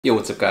Yo,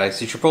 what's up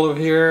guys, it's your Polo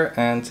here,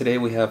 and today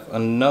we have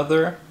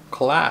another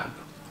collab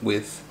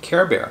with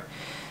Karebear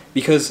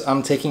because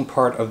I'm taking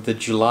part of the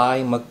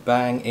July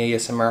Mukbang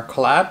ASMR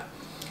collab,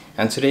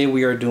 and today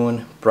we are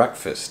doing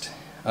breakfast.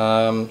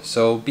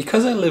 So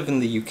because I live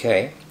in the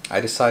UK, I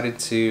decided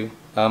to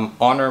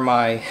honor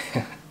my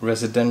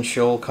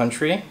residential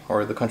country,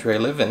 or the country I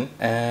live in,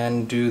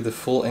 and do the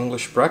full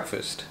English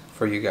breakfast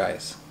for you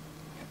guys.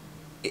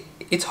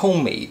 It's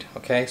homemade,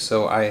 okay,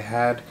 so I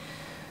had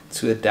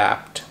to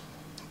adapt.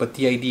 But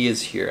the idea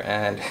is here,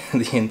 and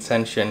the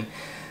intention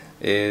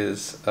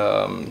is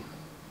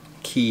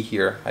key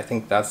here. I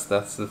think that's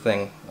the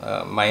thing.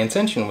 My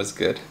intention was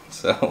good.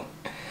 So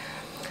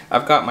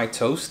I've got my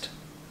toast,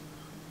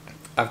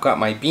 I've got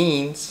my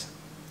beans,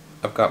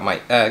 I've got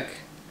my egg,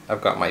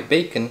 I've got my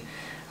bacon,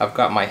 I've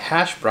got my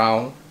hash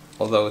brown,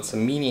 although it's a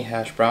mini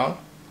hash brown.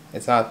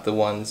 It's not the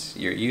ones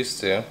you're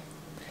used to,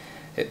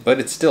 but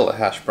it's still a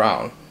hash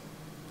brown.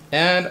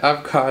 And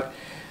I've got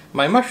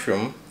my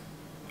mushroom,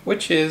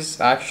 which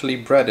is actually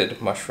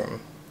breaded mushroom.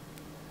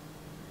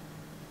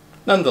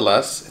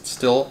 Nonetheless, it's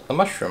still a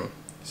mushroom.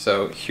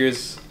 So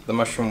here's the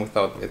mushroom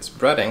without its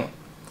breading.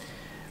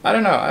 I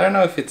don't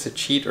know if it's a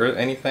cheat or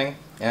anything,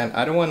 and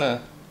I don't want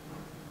to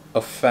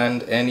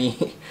offend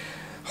any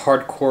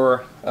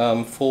hardcore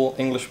full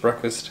English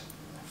breakfast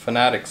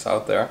fanatics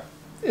out there.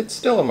 It's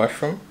still a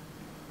mushroom.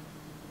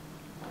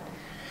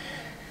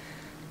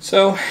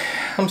 So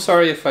I'm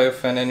sorry if I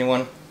offend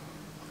anyone.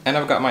 And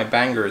I've got my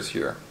bangers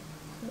here.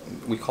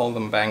 We call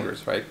them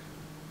bangers, right?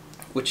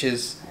 Which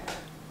is,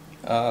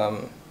 I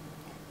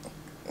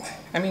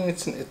mean,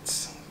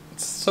 it's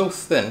so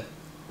thin.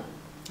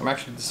 I'm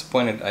actually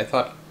disappointed. I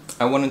thought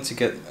I wanted to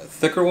get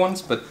thicker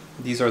ones, but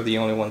these are the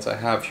only ones I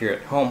have here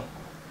at home.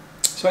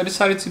 So I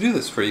decided to do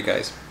this for you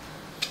guys.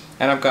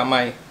 And I've got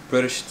my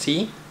British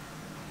tea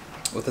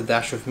with a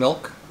dash of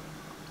milk.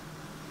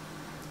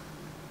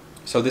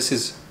 So this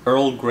is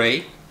Earl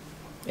Grey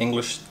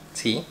English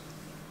tea.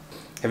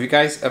 Have you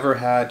guys ever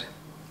had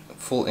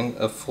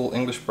a full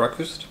English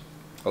breakfast?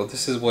 Oh,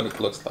 this is what it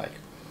looks like.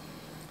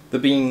 The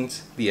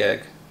beans, the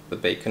egg, the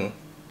bacon,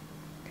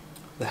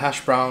 the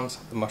hash browns,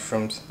 the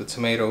mushrooms, the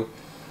tomato,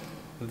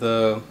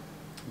 the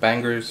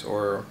bangers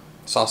or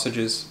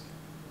sausages,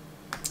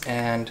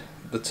 and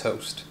the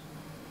toast.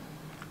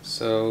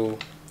 So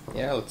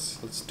yeah,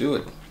 let's do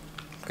it.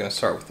 I'm gonna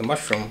start with the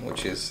mushroom,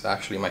 which is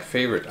actually my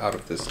favorite out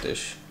of this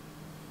dish.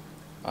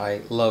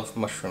 I love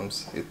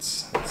mushrooms.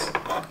 It's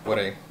what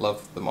I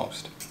love the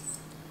most.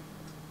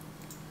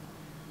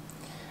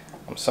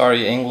 I'm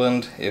sorry,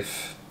 England,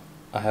 if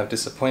I have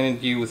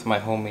disappointed you with my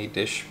homemade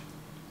dish.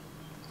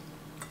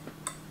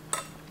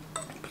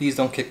 Please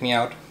don't kick me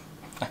out.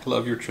 I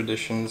love your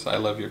traditions, I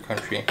love your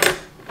country.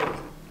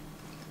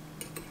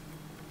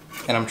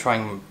 And I'm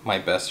trying my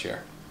best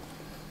here.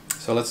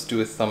 So let's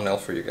do a thumbnail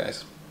for you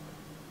guys.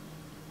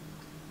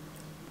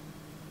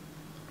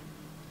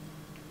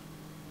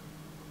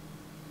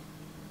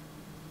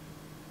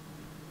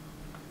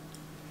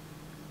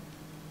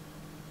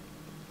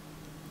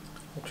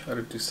 I'll try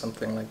to do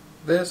something like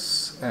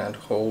this and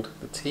hold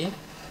the tea.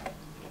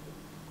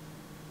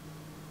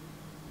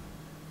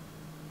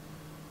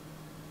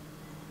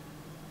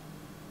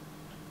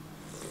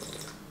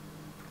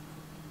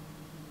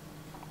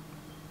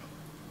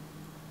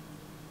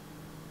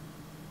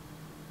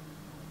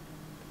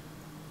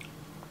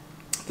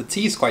 The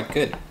tea is quite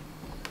good.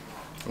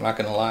 I'm not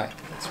gonna lie,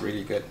 it's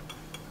really good.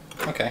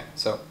 Okay,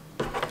 so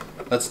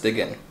let's dig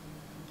in.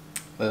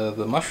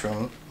 The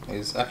mushroom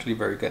is actually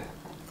very good.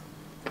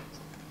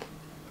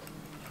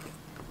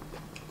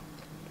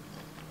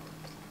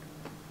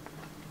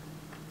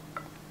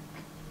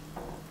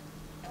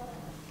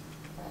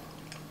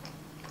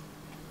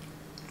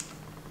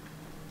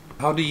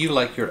 How do you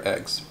like your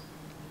eggs?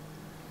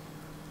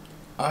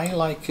 I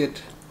like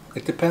it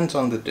depends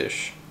on the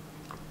dish.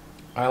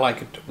 I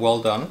like it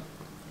well done,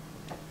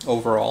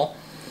 overall.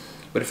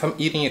 But if I'm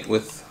eating it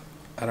with,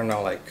 I don't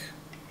know, like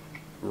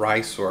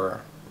rice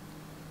or,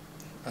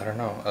 I don't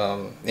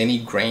know, any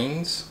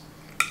grains,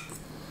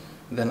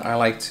 then I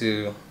like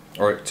to,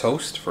 or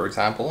toast, for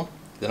example,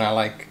 then I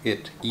like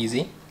it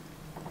easy.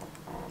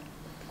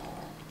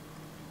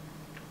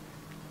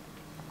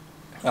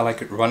 I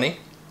like it runny,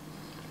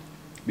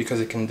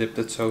 because it can dip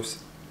the toast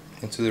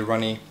into the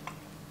runny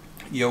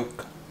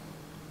yolk.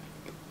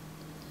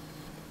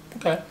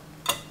 Okay,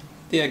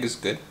 the egg is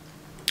good.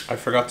 I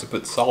forgot to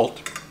put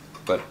salt,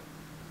 but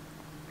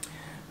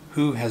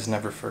who has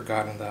never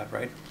forgotten that,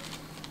 right?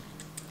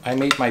 I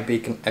made my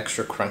bacon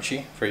extra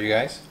crunchy for you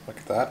guys. Look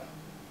at that.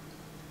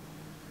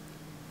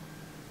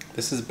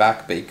 This is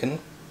back bacon,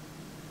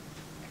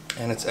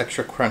 and it's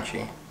extra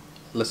crunchy.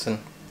 Listen.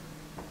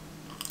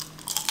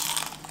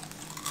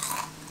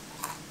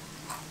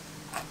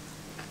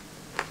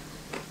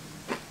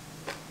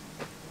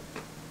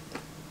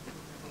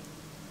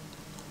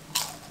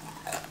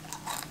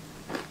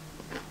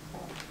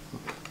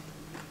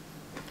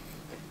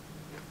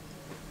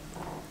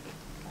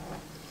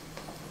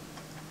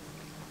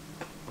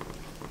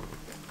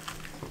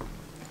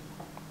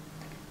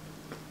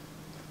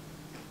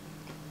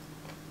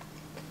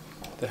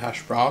 the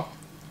hash brown.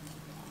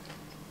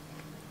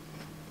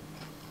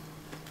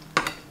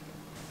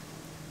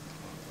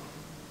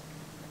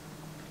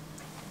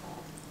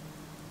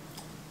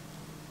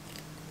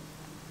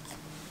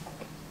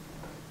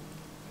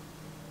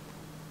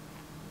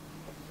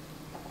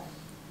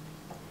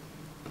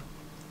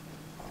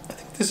 I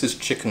think this is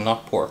chicken,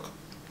 not pork.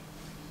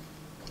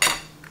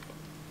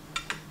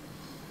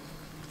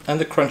 And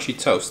the crunchy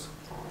toast.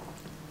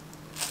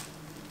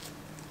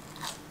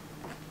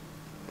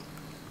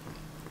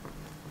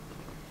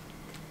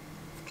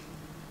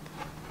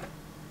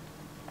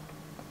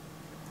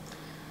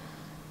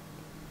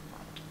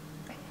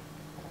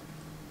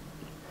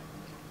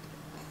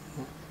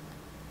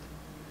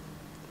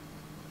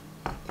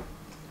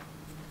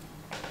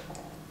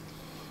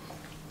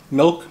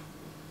 Milk,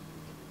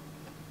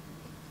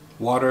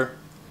 water,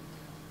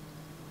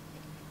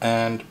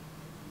 and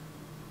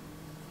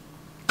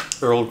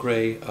Earl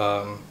Grey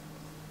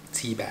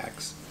tea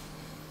bags.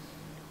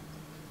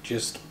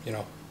 Just, you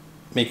know,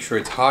 make sure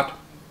it's hot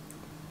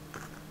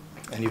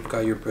and you've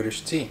got your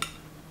British tea.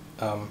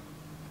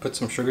 Put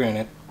some sugar in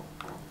it,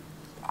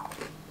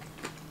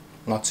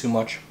 not too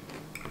much,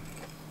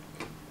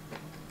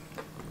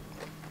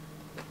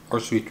 or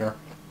sweetener.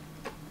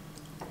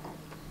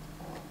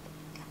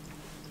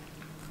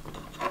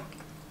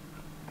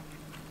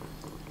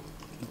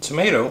 The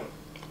tomato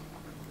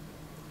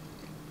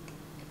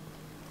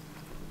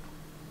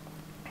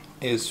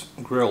is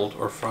grilled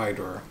or fried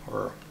or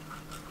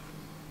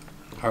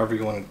however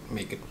you want to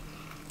make it.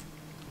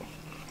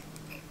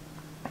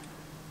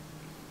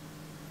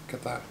 Look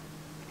at that.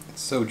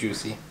 It's so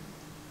juicy.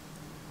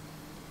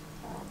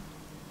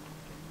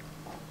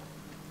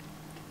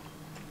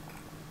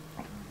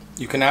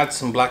 You can add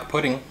some black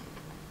pudding.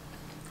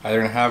 I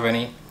don't have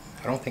any.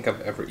 I don't think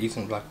I've ever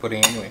eaten black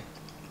pudding anyway.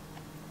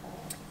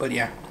 But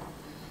yeah.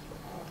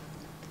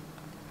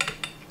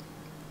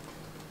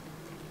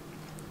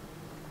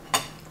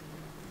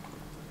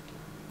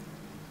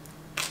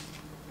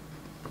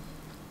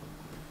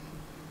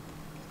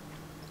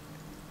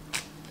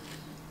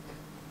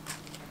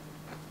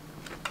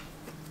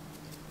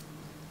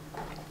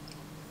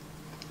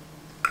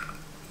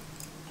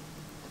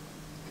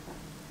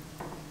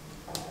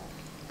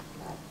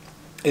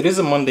 It is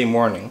a Monday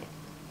morning,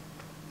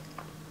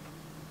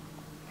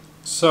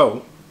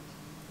 so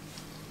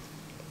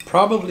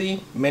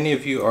probably many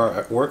of you are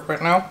at work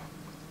right now.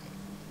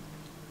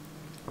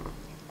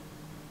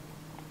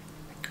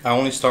 I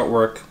only start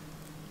work,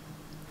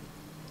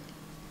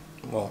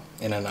 well,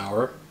 in an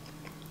hour.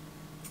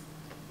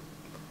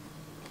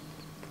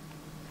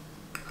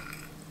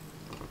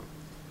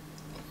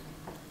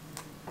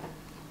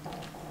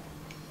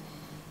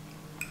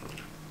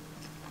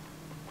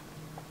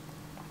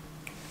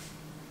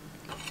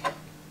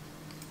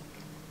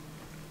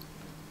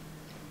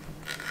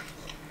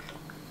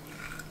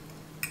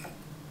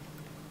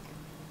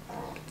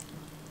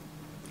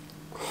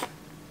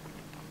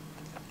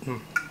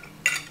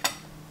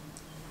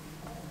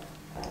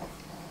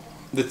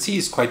 The tea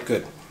is quite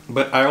good,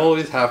 but I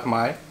always have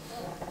my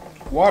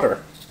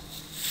water.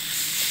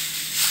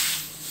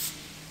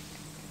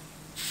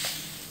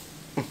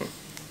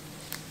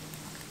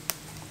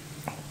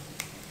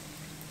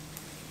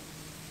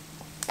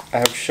 I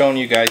have shown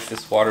you guys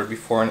this water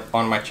before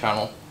on my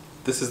channel.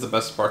 This is the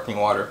best sparkling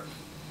water.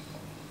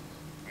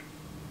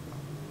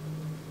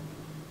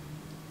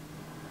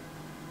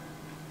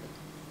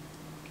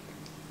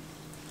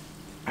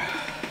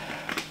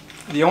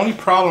 The only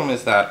problem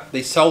is that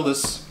they sell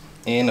this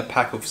in a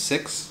pack of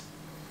 6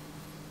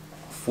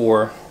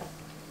 for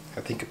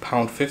I think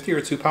 £1.50 or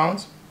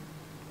 £2.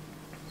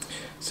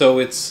 So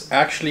it's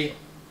actually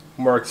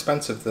more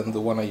expensive than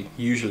the one I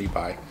usually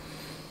buy.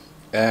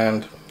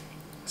 And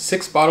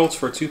 6 bottles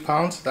for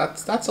 £2,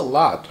 that's a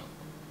lot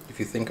if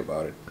you think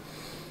about it.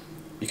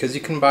 Because you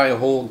can buy a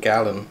whole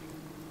gallon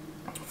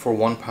for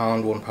 £1,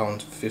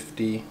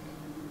 £1.50,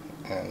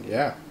 and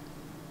yeah.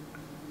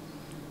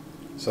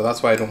 So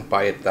that's why I don't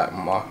buy it that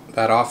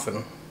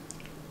often,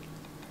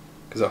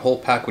 because a whole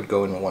pack would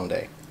go in one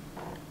day.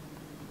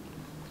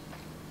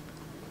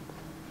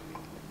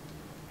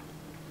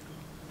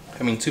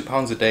 I mean,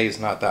 £2 a day is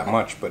not that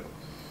much, but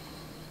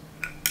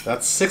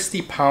that's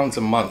 £60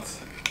 a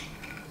month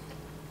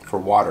for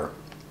water.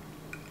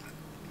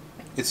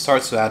 It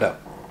starts to add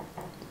up.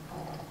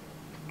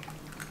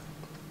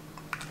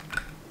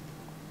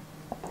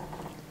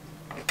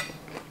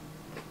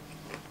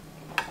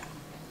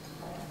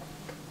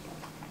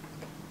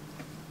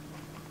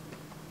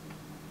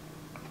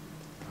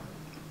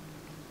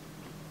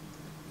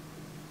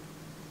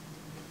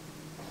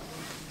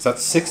 So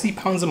that's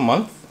 £60 a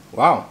month?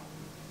 Wow.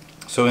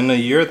 So in a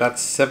year,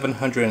 that's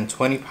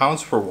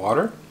 £720 for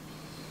water?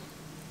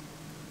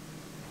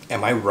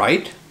 Am I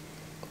right?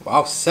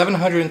 Wow,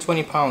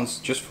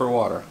 £720 just for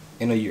water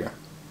in a year.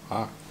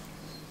 Huh.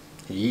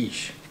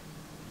 Yeesh.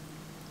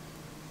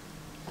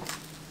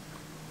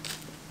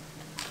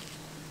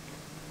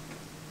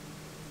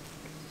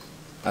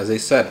 As I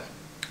said,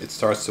 it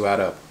starts to add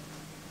up.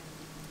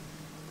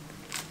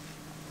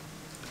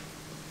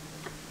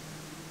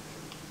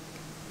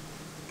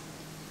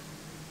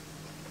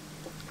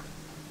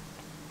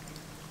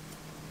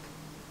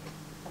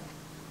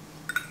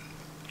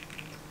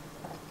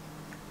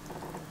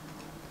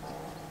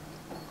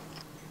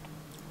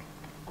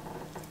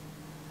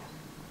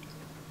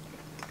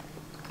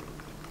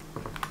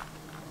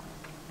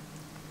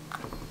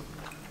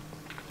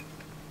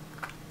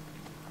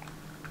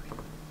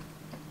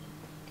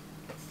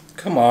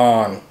 Come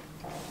on.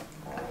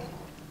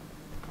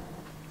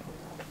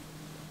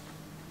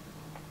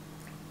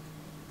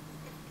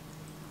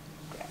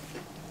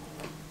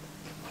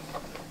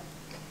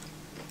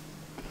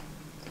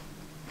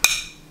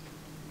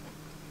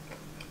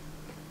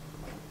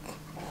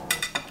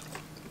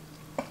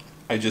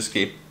 I just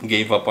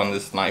gave up on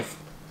this knife.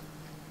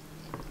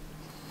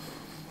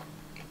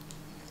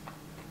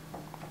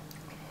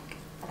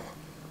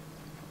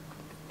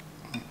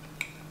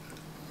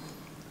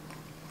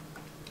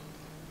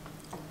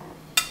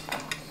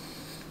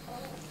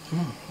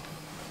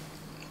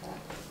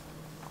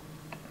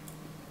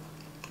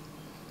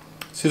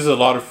 This is a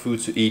lot of food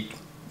to eat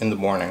in the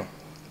morning.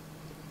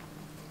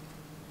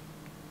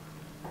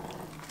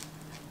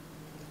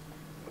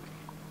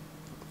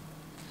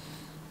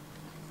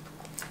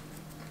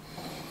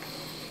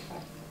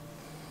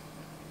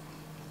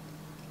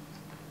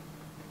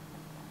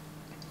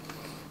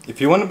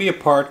 If you want to be a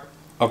part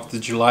of the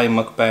July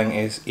Mukbang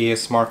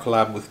ASMR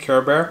collab with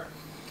Karebear,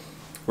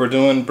 we're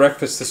doing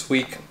breakfast this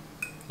week.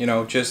 You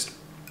know, just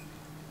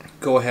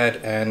go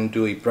ahead and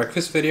do a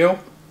breakfast video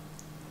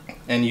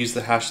and use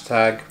the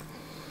hashtag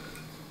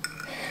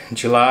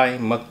July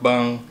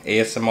Mukbang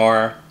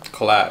ASMR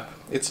collab.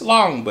 It's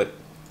long, but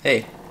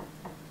hey,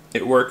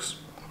 it works.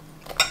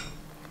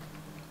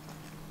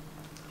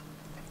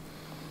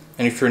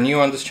 And if you're new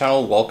on this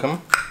channel,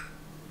 welcome.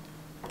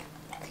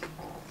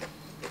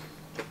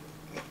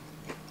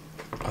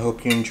 I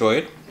hope you enjoy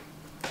it.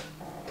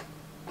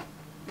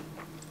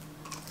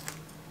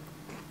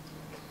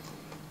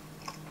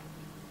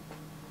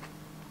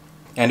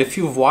 And if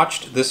you've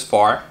watched this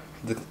far,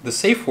 the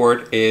safe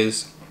word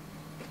is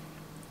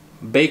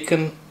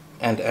bacon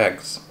and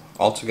eggs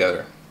all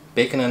together.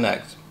 Bacon and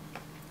eggs.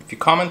 If you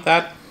comment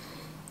that,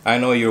 I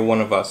know you're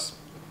one of us.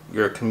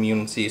 You're a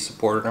community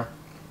supporter.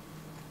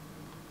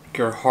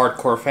 You're a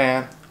hardcore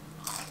fan.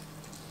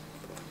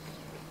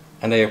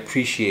 And I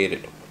appreciate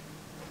it.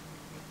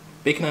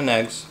 Bacon and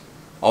eggs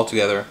all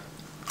together.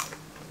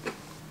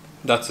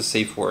 That's a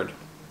safe word.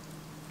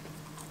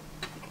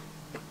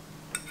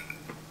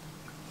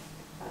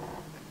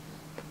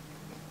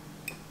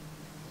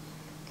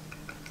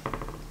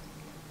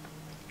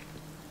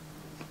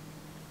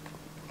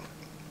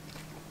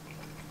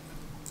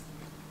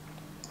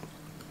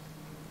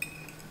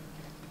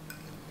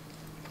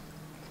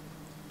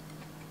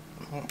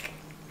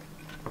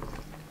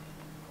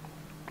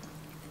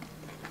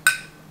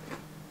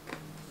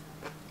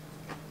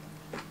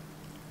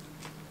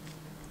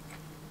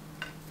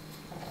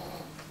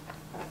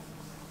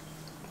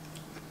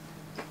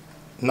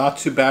 Not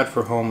too bad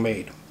for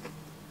homemade.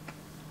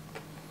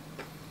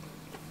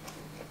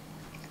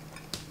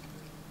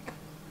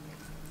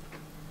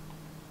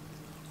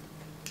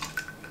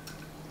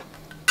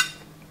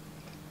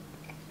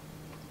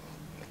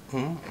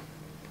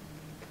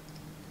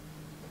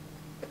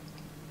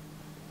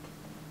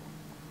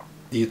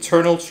 The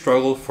eternal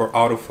struggle for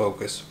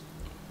autofocus.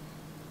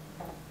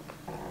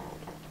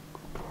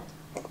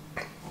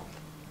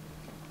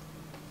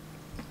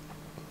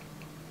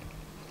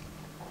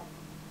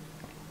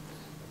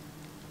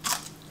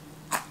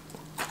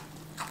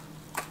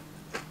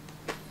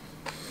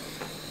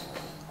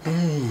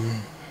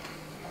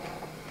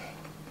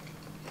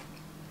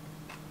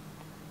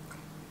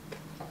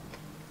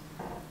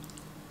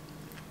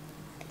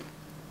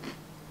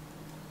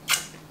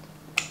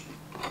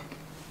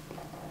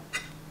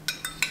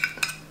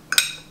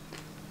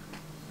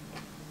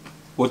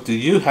 What do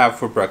you have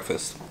for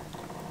breakfast?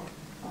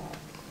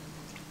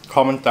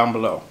 Comment down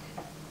below.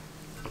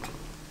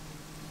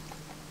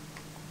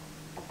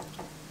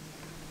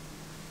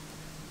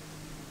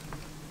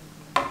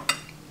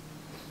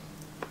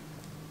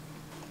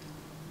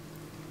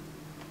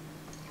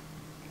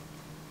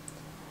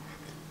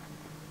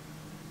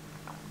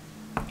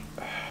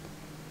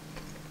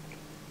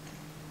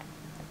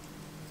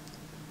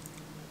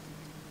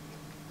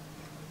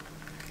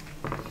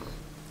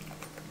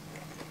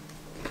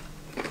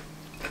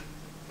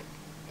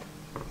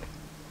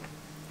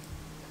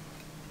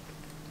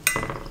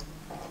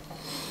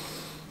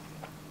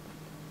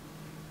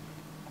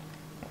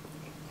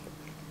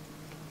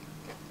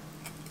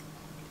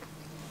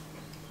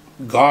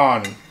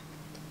 Gone.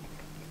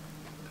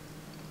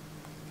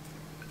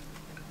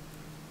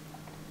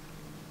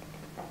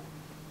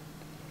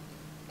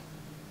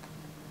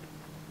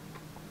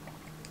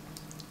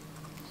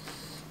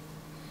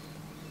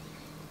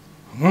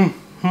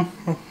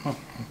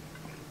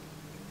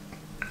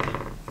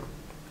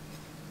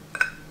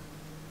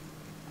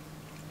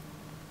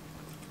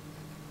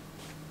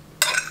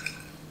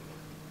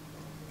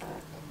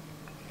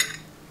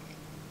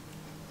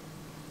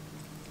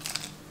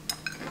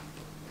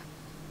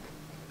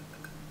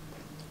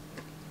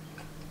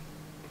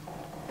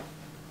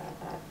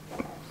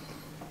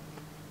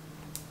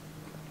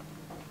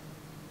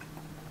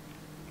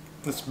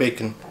 It's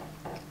bacon.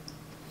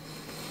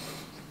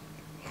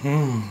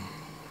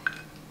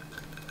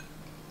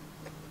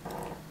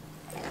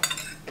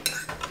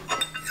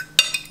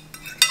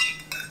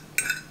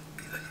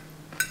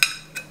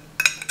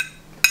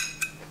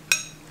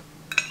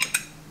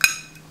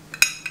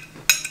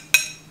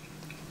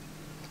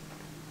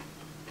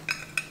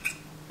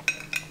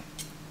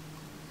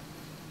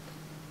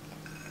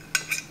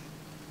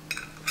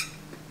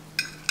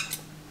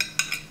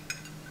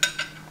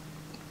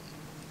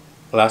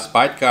 Last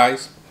bite,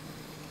 guys.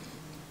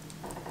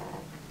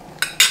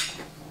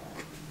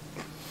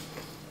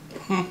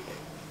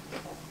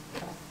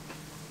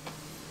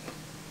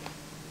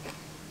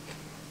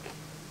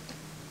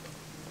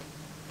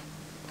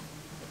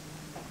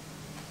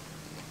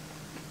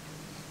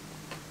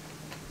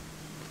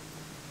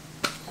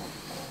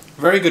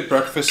 Very good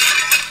breakfast.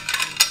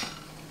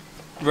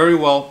 Very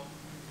well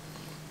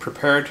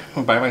prepared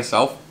by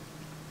myself.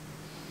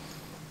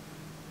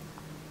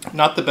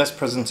 Not the best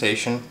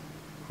presentation,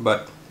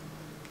 but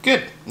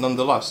good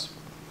nonetheless.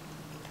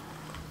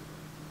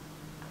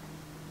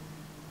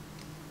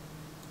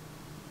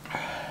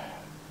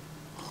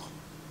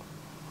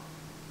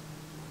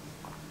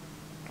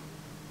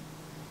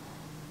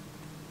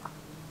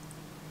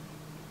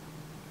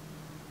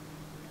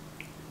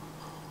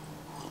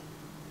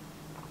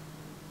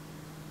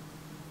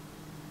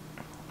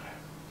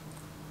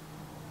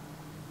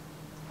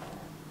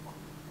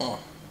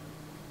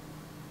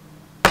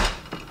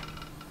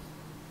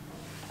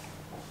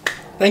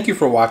 Thank you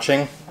for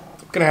watching.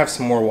 I'm gonna have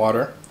some more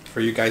water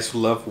for you guys who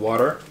love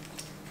water.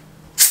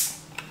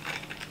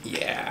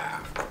 Yeah.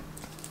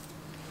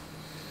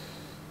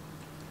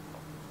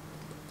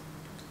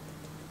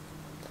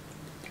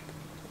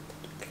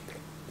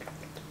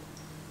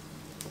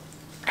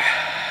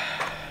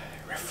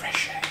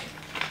 Refreshing.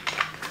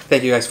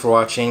 Thank you guys for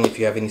watching. If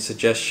you have any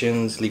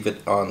suggestions, leave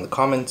it on the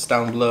comments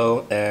down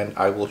below and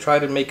I will try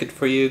to make it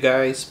for you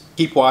guys.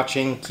 Keep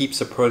watching, keep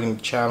supporting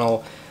the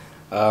channel.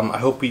 I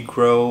hope we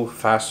grow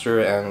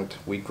faster and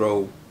we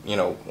grow, you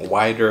know,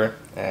 wider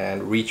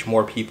and reach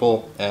more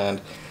people,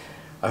 and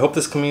I hope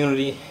this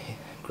community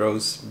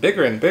grows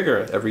bigger and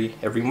bigger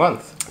every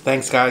month.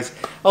 Thanks guys.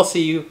 I'll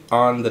see you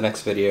on the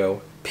next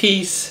video.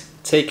 Peace.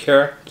 Take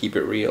care. Keep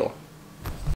it real.